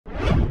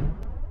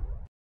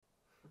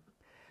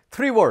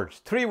Three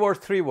words.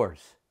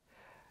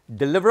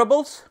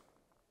 Deliverables,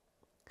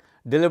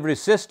 delivery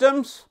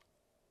systems,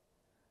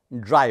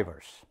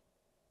 drivers.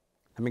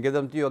 Let me give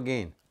them to you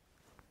again.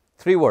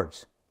 Three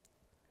words.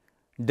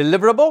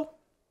 Deliverable,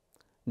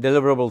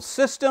 deliverable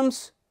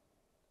systems,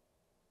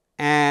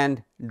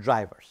 and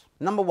drivers.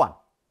 Number one,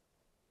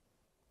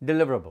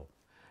 deliverable.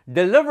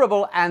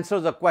 Deliverable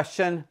answers the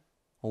question,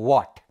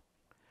 what?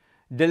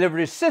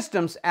 Delivery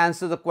systems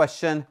answer the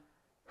question,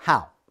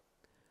 how?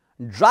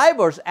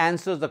 Drivers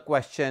answers the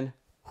question,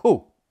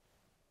 who?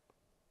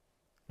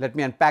 Let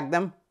me unpack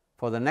them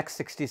for the next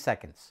 60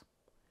 seconds.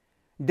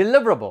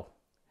 Deliverable.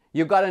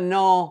 You got to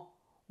know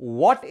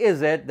what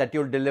is it that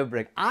you're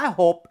delivering. I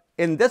hope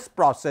in this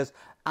process,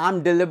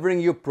 I'm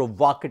delivering you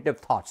provocative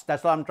thoughts.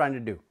 That's what I'm trying to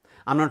do.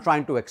 I'm not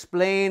trying to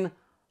explain.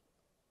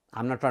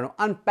 I'm not trying to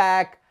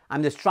unpack.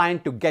 I'm just trying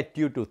to get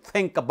you to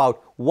think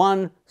about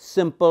one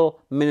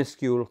simple,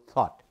 minuscule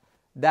thought.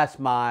 That's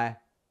my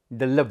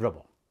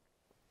deliverable.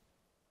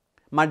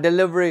 My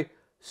delivery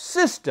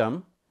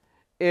system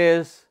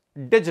is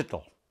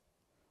digital.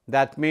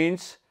 That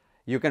means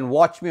you can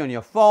watch me on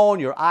your phone,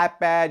 your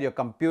iPad, your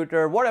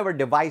computer, whatever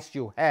device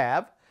you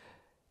have.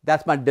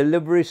 That's my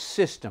delivery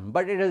system,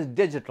 but it is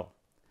digital.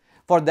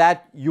 For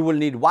that, you will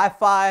need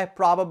Wi-Fi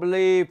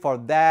probably. For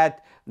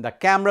that, the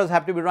cameras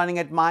have to be running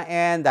at my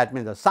end. That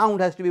means the sound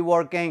has to be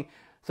working.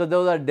 So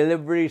those are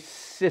delivery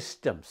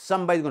systems.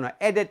 Somebody's going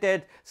to edit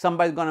it.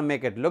 Somebody's going to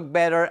make it look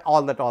better.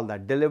 All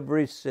that.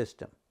 Delivery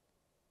system.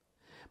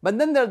 But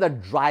then there are the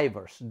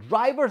drivers.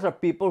 Drivers are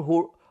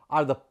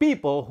the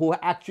people who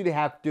actually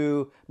have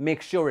to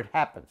make sure it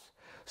happens.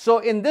 So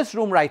in this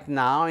room right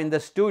now, in the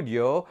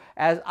studio,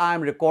 as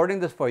I'm recording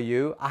this for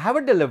you, I have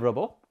a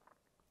deliverable,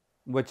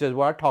 which is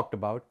what I talked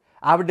about.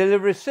 I have a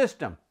delivery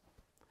system.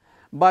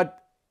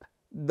 But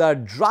the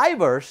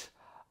drivers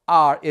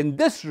are in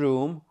this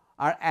room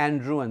are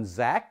Andrew and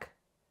Zach.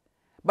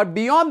 But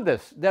beyond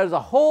this, there's a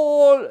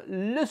whole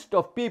list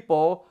of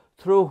people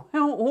through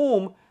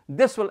whom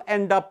this will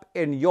end up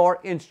in your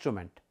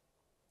instrument.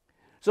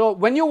 So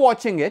when you're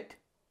watching it,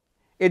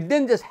 it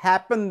didn't just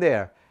happen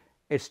there.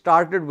 It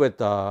started with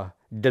a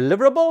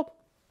deliverable,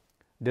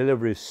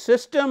 delivery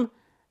system,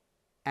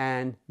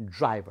 and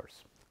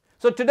drivers.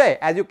 So today,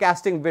 as you're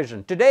casting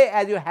vision, today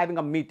as you're having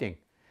a meeting,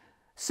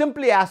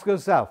 simply ask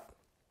yourself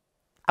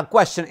a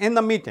question in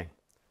the meeting.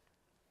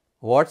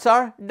 What's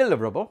our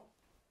deliverable?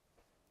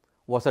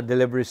 What's our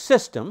delivery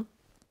system?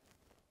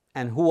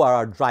 And who are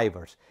our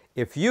drivers?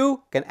 If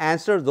you can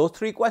answer those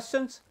three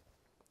questions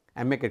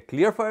and make it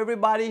clear for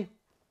everybody,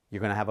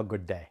 you're going to have a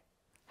good day.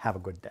 Have a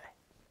good day.